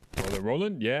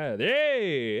Rolling? Yeah.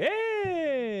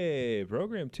 Hey,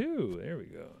 program 2. There we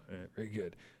go. All right, very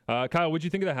good. Kyle, what'd you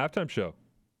think of the halftime show?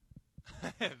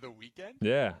 The weekend?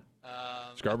 Yeah.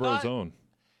 Scarborough's own.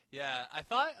 Yeah, I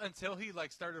thought until he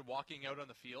started walking out on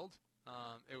the field,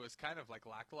 it was kind of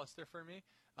lackluster for me.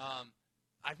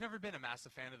 I've never been a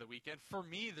massive fan of the weekend. For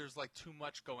me, there's too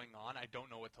much going on. I don't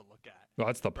know what to look at. Well,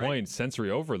 that's the point.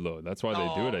 Sensory overload. That's why they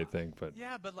do it, I think. But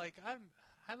yeah, but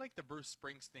I like the Bruce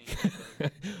Springsteen.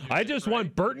 Music, I just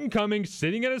want Burton Cummings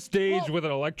sitting at a stage with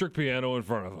an electric piano in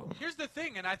front of him. Here's the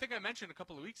thing, and I think I mentioned a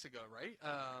couple of weeks ago, right?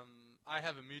 I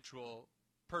have a mutual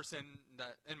person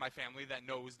that in my family that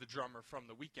knows the drummer from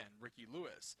the weekend, Ricky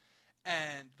Lewis.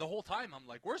 And the whole time I'm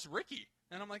like, where's Ricky?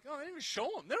 And I'm like, oh, they didn't even show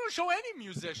him. They don't show any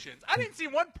musicians. I didn't see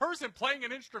one person playing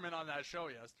an instrument on that show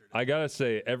yesterday. I got to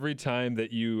say, every time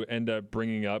that you end up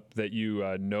bringing up that you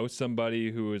know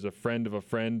somebody who is a friend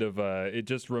of, it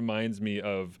just reminds me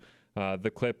of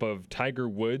the clip of Tiger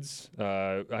Woods.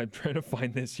 I'm trying to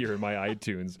find this here in my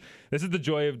iTunes. This is the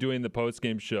joy of doing the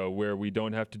post-game show where we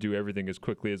don't have to do everything as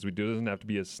quickly as we do. It doesn't have to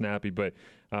be as snappy, but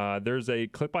there's a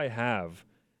clip I have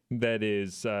that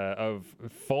is of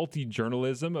faulty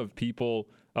journalism of people.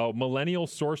 Millennial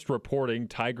sourced reporting,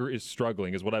 Tiger is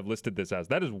struggling is what I've listed this as.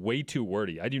 That is way too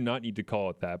wordy. I do not need to call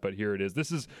it that, but here it is. This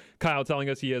is Kyle telling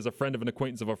us he has a friend of an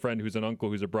acquaintance of a friend who's an uncle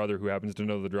who's a brother who happens to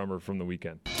know the drummer from the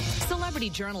weekend. Celebrity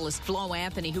journalist Flo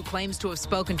Anthony, who claims to have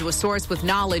spoken to a source with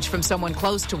knowledge from someone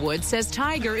close to Woods, says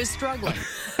Tiger is struggling.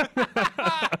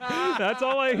 That's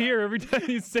all I hear every time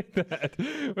you say that.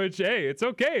 Which, hey, it's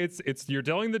okay. It's you're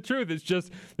telling the truth. It's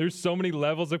just there's so many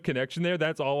levels of connection there.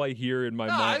 That's all I hear in my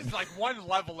mind. It's one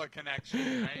level of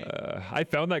connection, right? I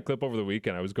found that clip over the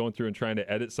weekend. I was going through and trying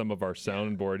to edit some of our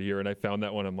soundboard here, and I found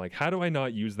that one. I'm like, how do I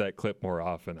not use that clip more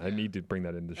often? I need to bring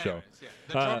that in the show. Yeah.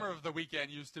 The drummer of the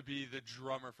weekend used to be the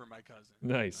drummer for my cousin.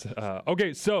 Nice.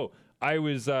 Okay, so I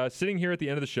was sitting here at the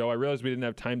end of the show. I realized we didn't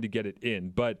have time to get it in,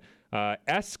 but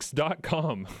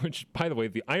esks.com, which, by the way,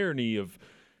 the irony of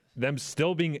them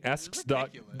still being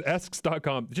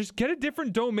esks.com, just get a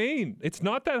different domain. It's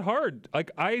not that hard.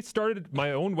 I started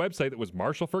my own website that was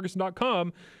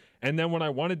marshallferguson.com, and then when I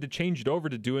wanted to change it over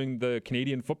to doing the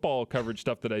Canadian football coverage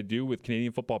stuff that I do with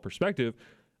Canadian Football Perspective,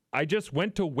 I just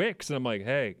went to Wix, and I'm like,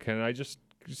 hey, can I just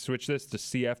switch this to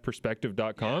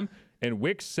cfperspective.com? Yeah. And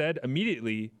Wix said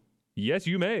immediately, yes,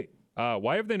 you may.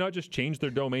 Why have they not just changed their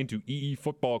domain to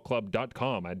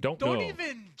eefootballclub.com? I don't know. Don't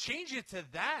even change it to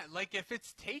that. If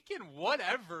it's taken,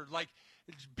 whatever.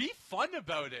 Be fun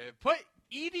about it. Put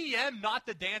EDM, not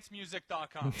the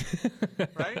dancemusic.com.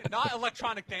 Right? Not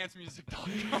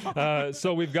electronicdancemusic.com.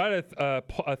 So we've got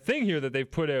a thing here that they've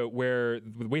put out where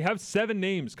we have 7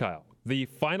 names, Kyle. The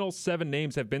final 7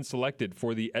 names have been selected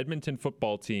for the Edmonton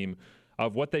football team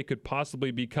of what they could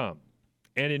possibly become.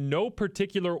 And in no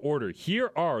particular order,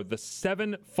 here are the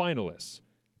 7 finalists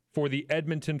for the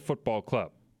Edmonton Football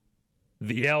Club.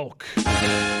 The Elk.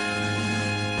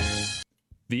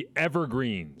 The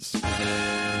Evergreens.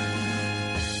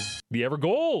 The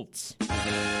Evergolds.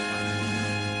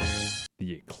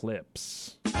 The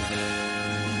Eclipse.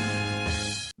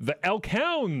 The Elk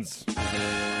Hounds.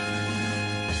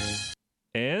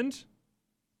 And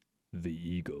the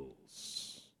Eagles.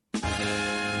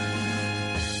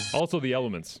 Also the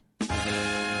Elements.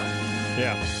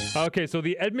 Yeah. Okay, so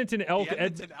the Edmonton Elk. The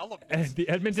Edmonton Elements. The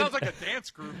Edmonton. Sounds like a dance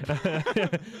group.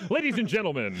 Ladies and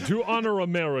gentlemen, to honor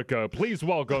America, please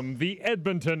welcome the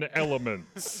Edmonton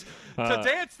Elements. To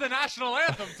dance the national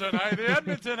anthem tonight, the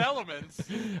Edmonton Elements.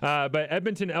 But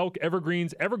Edmonton Elk,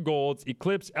 Evergreens, Evergolds,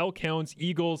 Eclipse, Elk Hounds,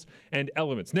 Eagles, and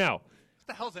Elements. Now, what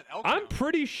the hell's an elk? I'm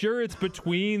pretty sure it's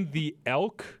between the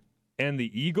Elk and the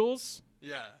Eagles.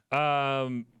 Yeah.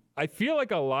 I feel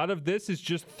like a lot of this is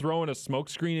just throwing a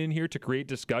smokescreen in here to create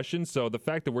discussion. So the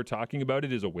fact that we're talking about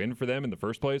it is a win for them in the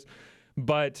first place.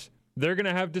 But they're going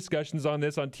to have discussions on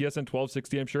this on TSN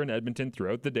 1260, I'm sure, in Edmonton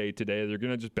throughout the day today. They're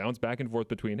going to just bounce back and forth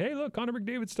between, hey, look, Connor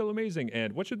McDavid's still amazing,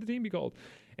 and what should the team be called?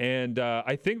 And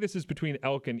I think this is between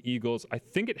Elk and Eagles. I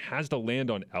think it has to land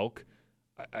on Elk.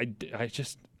 I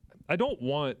don't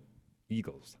want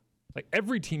Eagles.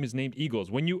 Every team is named Eagles.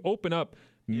 When you open up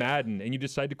Madden and you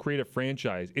decide to create a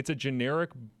franchise, it's a generic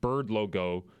bird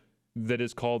logo that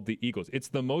is called the Eagles. It's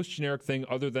the most generic thing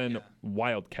other than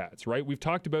Wildcats, right? We've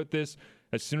talked about this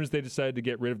as soon as they decided to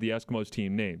get rid of the Eskimos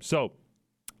team name. So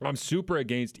I'm super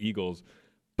against Eagles.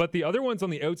 But the other ones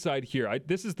on the outside here,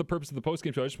 this is the purpose of the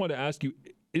postgame show. I just want to ask you,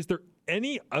 is there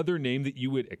any other name that you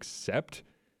would accept?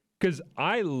 Because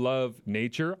I love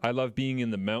nature. I love being in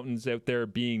the mountains out there,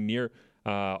 being near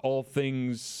all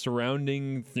things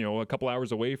surrounding, a couple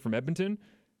hours away from Edmonton.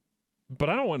 but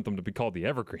I don't want them to be called the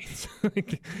Evergreens.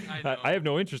 I have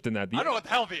no interest in that. I don't know what the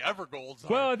hell the Evergolds are.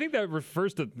 Well, I think that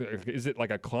refers to, is it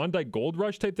like a Klondike Gold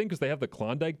Rush type thing? Because they have the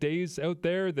Klondike Days out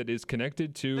there that is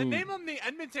connected to... They name them the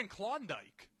Edmonton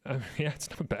Klondike. Yeah, it's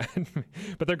not bad.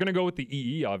 But they're going to go with the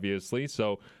EE, obviously.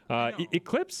 So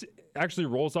Eclipse actually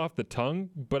rolls off the tongue,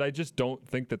 but I just don't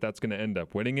think that that's going to end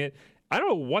up winning it. I don't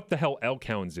know what the hell Elk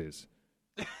Hounds is.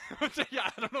 Yeah,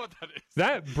 I don't know what that is.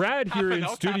 That Brad Half here an in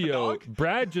elk, studio,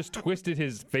 Brad just twisted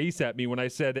his face at me when I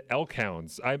said Elk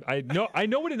Hounds. I know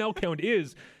what an Elk Hound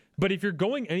is, but if you're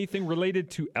going anything related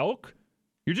to elk,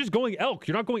 you're just going elk.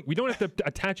 You're not going. We don't have to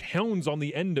attach hounds on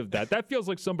the end of that. That feels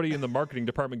like somebody in the marketing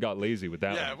department got lazy with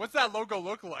that. Yeah, one. what's that logo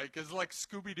look like? Is it like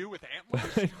Scooby-Doo with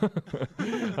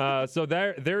antlers? So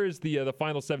there is the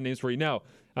final 7 names for you. Now,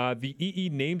 the EE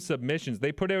name submissions,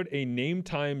 they put out a name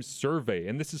time survey,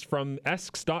 and this is from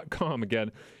esks.com again.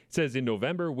 It says, in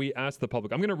November, we asked the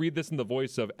public. I'm going to read this in the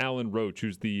voice of Alan Roach,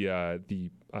 who's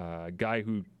the guy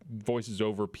who voices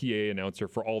over PA announcer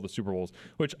for all the Super Bowls,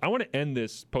 which I want to end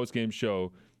this post-game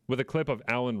show with a clip of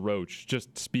Alan Roach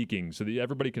just speaking so that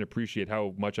everybody can appreciate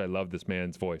how much I love this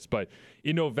man's voice. But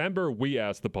in November, we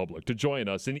asked the public to join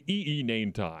us in EE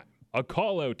Name Time, a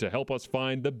call out to help us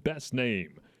find the best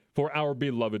name for our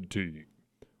beloved team.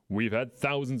 We've had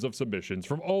thousands of submissions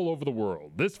from all over the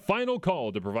world. This final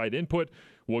call to provide input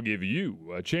will give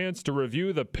you a chance to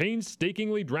review the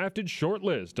painstakingly drafted short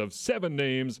list of 7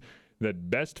 names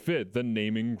that best fit the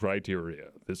naming criteria.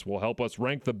 This will help us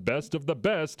rank the best of the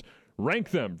best, rank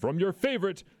them from your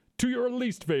favorite to your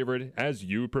least favorite as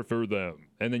you prefer them.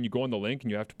 And then you go on the link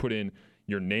and you have to put in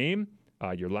your name,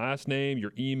 your last name,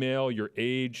 your email, your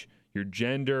age, your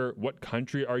gender, what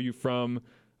country are you from.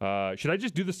 Should I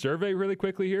just do the survey really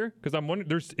quickly here? Because I'm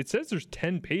wondering, it says there's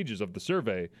 10 pages of the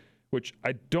survey, which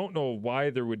I don't know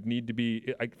why there would need to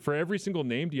be. For every single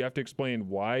name, do you have to explain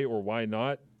why or why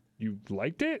not you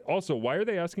liked it? Also, why are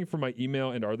they asking for my email,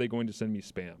 and are they going to send me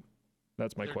spam?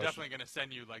 That's my question. They're definitely going to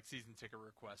send you like season ticket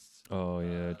requests. Oh,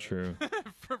 yeah, true.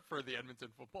 for the Edmonton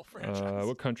football franchise.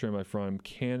 What country am I from?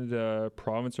 Canada.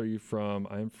 Province are you from?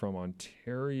 I'm from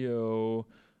Ontario.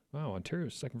 Wow,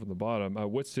 Ontario's second from the bottom.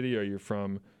 What city are you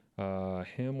from?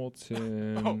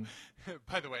 Hamilton. Oh,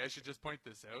 by the way, I should just point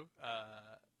this out.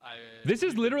 This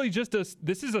is literally just a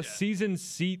season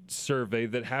seat survey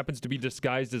that happens to be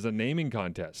disguised as a naming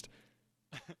contest.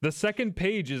 The second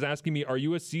page is asking me, are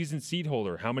you a season seat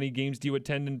holder? How many games do you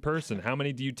attend in person? How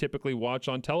many do you typically watch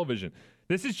on television?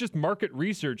 This is just market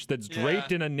research that's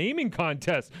draped in a naming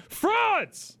contest.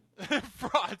 Frauds!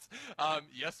 Frauds.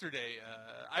 Yesterday,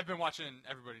 I've been watching,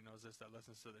 everybody knows this that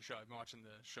listens to the show, I've been watching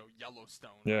the show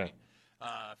Yellowstone. Yeah. Right?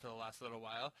 For the last little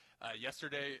while.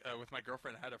 Yesterday, with my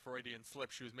girlfriend, I had a Freudian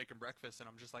slip. She was making breakfast, and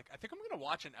I'm just like, I think I'm going to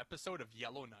watch an episode of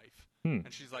Yellowknife. And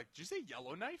she's like, did you say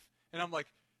Yellowknife? And I'm like,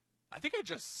 I think I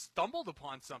just stumbled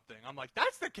upon something. I'm like,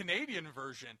 that's the Canadian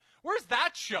version. Where's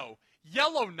that show?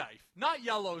 Yellowknife. Not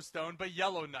Yellowstone, but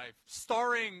Yellowknife.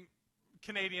 Starring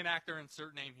Canadian actor,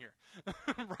 insert name here.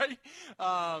 Right?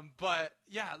 But,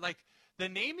 yeah, like, the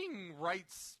naming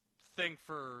rights thing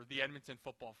for the Edmonton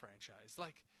football franchise,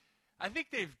 like, I think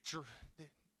they've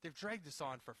dragged this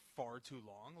on for far too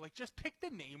long. Like, just pick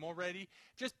the name already.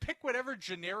 Just pick whatever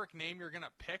generic name you're going to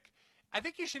pick. I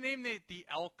think you should name the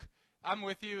Elk. I'm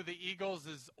with you. The Eagles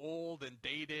is old and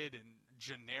dated and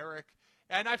generic.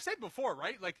 And I've said before,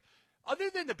 right? Like,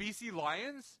 other than the BC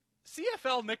Lions,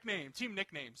 CFL team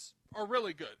nicknames are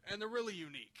really good, and they're really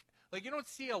unique. Like, you don't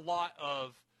see a lot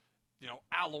of,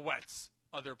 Alouettes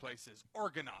other places,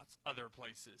 Argonauts other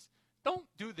places. Don't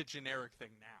do the generic thing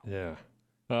now. Yeah.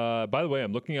 By the way,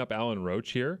 I'm looking up Alan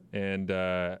Roach here, and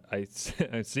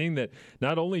I'm seeing that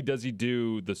not only does he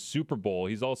do the Super Bowl,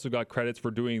 he's also got credits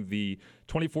for doing the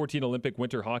 2014 Olympic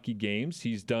Winter Hockey Games.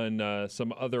 He's done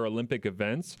some other Olympic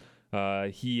events.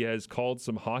 He has called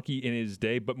some hockey in his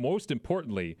day, but most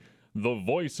importantly, the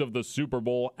voice of the Super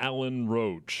Bowl, Alan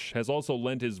Roach, has also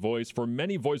lent his voice for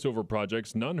many voiceover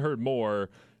projects, none heard more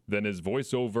than his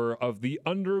voiceover of the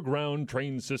underground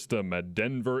train system at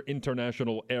Denver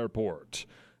International Airport.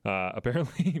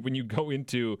 Apparently, when you go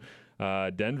into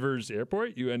Denver's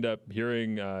airport, you end up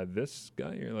hearing this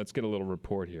guy here. Let's get a little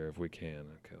report here if we can.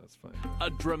 Okay, that's fine.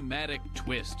 A dramatic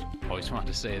twist. Always wanted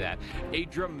to say that. A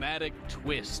dramatic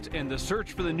twist. And the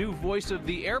search for the new voice of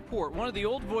the airport. One of the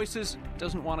old voices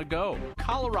doesn't want to go.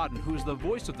 Coloradan, who's the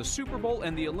voice of the Super Bowl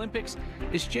and the Olympics,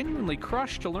 is genuinely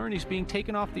crushed to learn he's being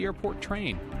taken off the airport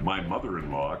train. My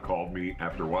mother-in-law called me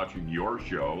after watching your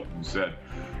show and said,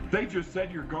 they just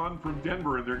said you're gone from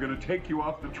Denver and they're going to take you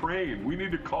off the train. We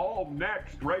need to call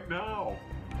next, right now.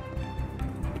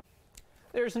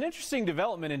 There's an interesting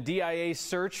development in DIA's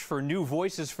search for new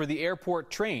voices for the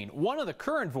airport train. One of the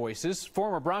current voices,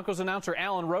 former Broncos announcer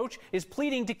Alan Roach, is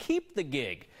pleading to keep the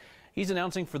gig. He's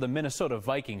announcing for the Minnesota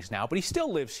Vikings now, but he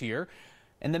still lives here.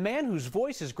 And the man whose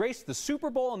voice has graced the Super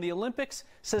Bowl and the Olympics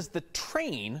says the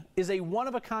train is a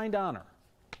one-of-a-kind honor.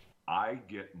 I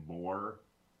get more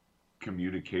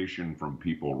communication from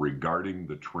people regarding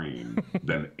the train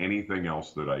than anything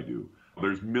else that I do.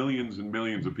 There's millions and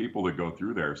millions of people that go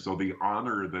through there. So the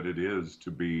honor that it is to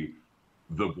be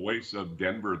the voice of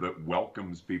Denver that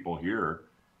welcomes people here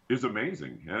is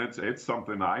amazing. And it's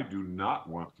something I do not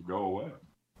want to go away.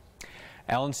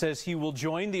 Alan says he will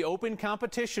join the open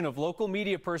competition of local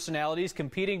media personalities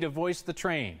competing to voice the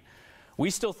train. We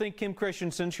still think Kim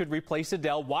Christensen should replace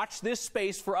Adele. Watch this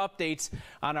space for updates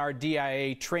on our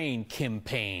DIA train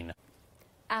campaign.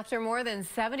 After more than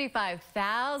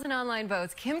 75,000 online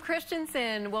votes, Kim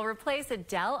Christensen will replace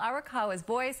Adele Arakawa's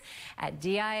voice at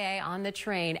DIA on the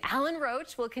train. Alan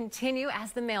Roach will continue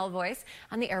as the male voice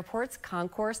on the airport's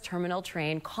concourse terminal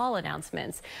train call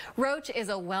announcements. Roach is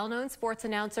a well-known sports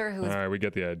announcer who is... All right, we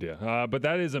get the idea. But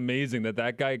that is amazing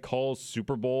that guy calls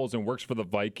Super Bowls and works for the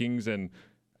Vikings, and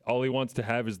all he wants to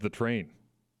have is the train.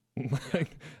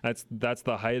 Like, that's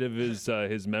the height of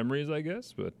his memories, I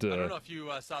guess. But I don't know if you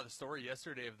saw the story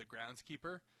yesterday of the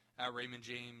groundskeeper at Raymond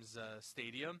James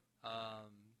Stadium.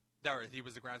 He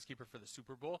was the groundskeeper for the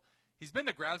Super Bowl. He's been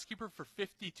the groundskeeper for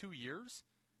 52 years.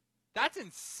 That's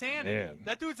insanity. Man.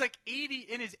 That dude's like 80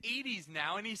 in his 80s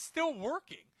now, and he's still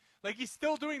working. Like, he's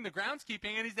still doing the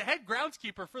groundskeeping, and he's the head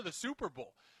groundskeeper for the Super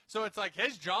Bowl. So it's like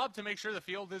his job to make sure the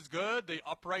field is good, the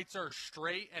uprights are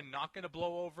straight and not going to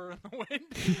blow over in the wind.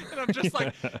 And I'm just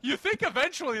like, you think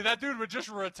eventually that dude would just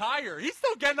retire. He's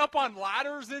still getting up on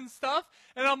ladders and stuff.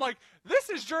 And I'm like, this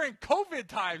is during COVID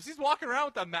times. He's walking around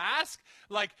with a mask,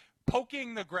 like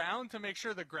poking the ground to make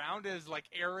sure the ground is like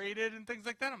aerated and things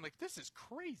like that. I'm like, this is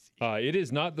crazy. It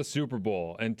is not the Super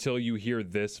Bowl until you hear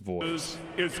this voice.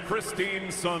 Is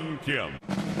Christine Sun Kim.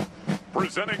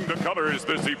 Presenting the colors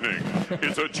this evening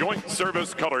is a joint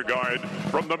service color guide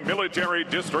from the Military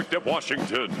District of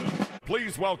Washington.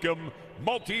 Please welcome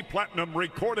multi-platinum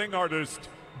recording artist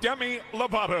Demi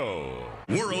Lovato.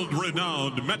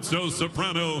 World-renowned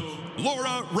mezzo-soprano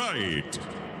Laura Wright.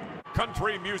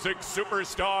 Country music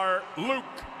superstar Luke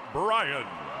Bryan.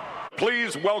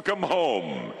 Please welcome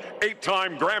home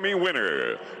 8-time Grammy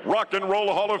winner, Rock and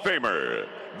Roll Hall of Famer,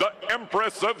 the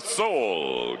Empress of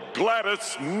Soul,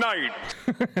 Gladys Knight.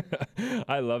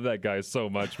 I love that guy so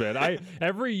much, man.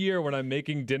 Every year when I'm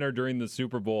making dinner during the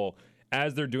Super Bowl,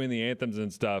 as they're doing the anthems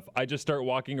and stuff, I just start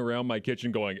walking around my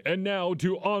kitchen going, and now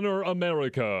to honor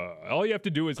America. All you have to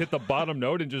do is hit the bottom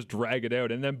note and just drag it out,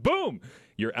 and then boom,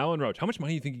 you're Alan Roach. How much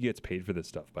money do you think he gets paid for this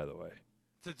stuff, by the way?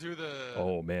 To do the...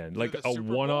 Oh, man. Like a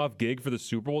one-off gig for the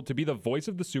Super Bowl, to be the voice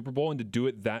of the Super Bowl and to do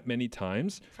it that many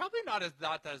times? Probably not as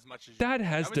much as that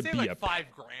has to be like $5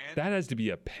 grand. That has to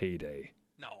be a payday.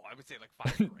 No, I would say like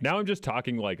 $5 grand. Now I'm just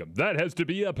talking like him. That has to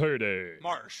be a payday.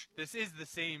 Marsh, this is the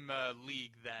same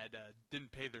league that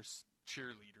didn't pay their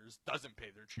cheerleaders, doesn't pay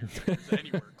their cheerleaders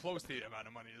anywhere close to the amount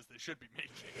of money as they should be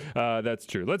making. That's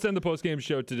true. Let's end the post-game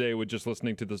show today with just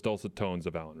listening to the dulcet tones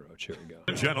of Alan Roach. Here we go.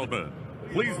 Gentlemen,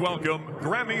 please welcome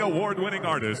Grammy Award-winning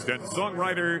artist and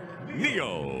songwriter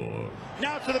Neo.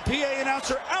 Now to the PA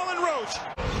announcer, Alan Roach.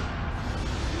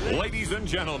 Ladies and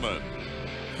gentlemen,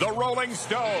 the Rolling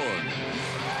Stones.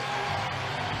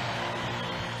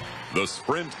 The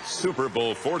Sprint Super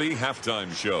Bowl 40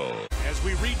 halftime show. As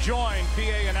we rejoin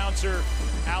PA announcer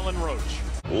Alan Roach.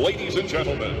 Ladies and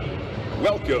gentlemen,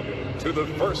 welcome to the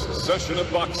first session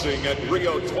of boxing at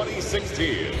Rio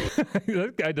 2016.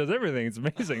 That guy does everything. It's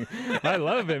amazing. I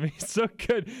love him. He's so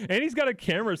good. And he's got a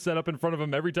camera set up in front of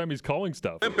him every time he's calling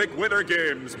stuff. Olympic Winter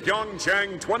Games,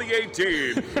 Pyeongchang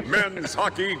 2018, men's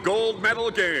hockey gold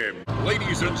medal game.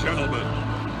 Ladies and gentlemen,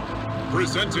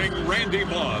 presenting Randy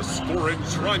Moss for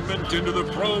enshrinement into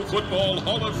the Pro Football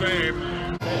Hall of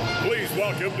Fame. Please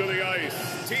welcome to the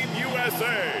ice, Team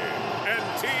USA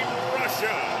and Team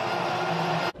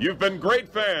Russia. You've been great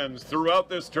fans throughout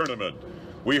this tournament.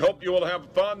 We hope you will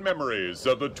have fond memories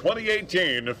of the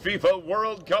 2018 FIFA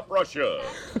World Cup Russia.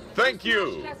 Thank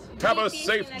you. Have a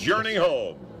safe journey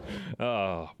home.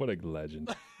 Oh, what a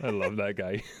legend. I love that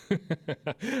guy.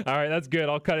 All right, that's good.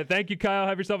 I'll cut it. Thank you, Kyle.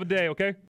 Have yourself a day, okay?